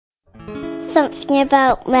something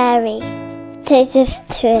about Mary.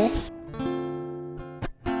 Totus2us.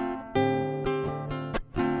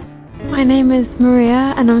 My name is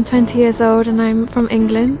Maria and I'm 20 years old and I'm from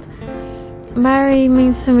England. Mary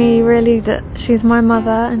means to me really that she's my mother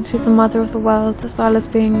and she's the mother of the world, as well as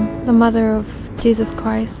being the mother of Jesus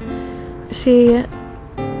Christ. She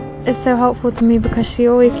is so helpful to me because she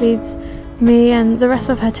always leads me and the rest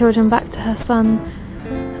of her children back to her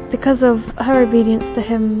son because of her obedience to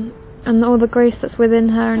him and all the grace that's within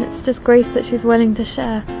her, and it's just grace that she's willing to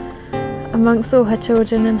share amongst all her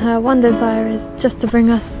children, and her one desire is just to bring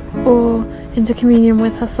us all into communion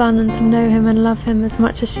with her son and to know him and love him as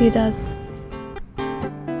much as she does.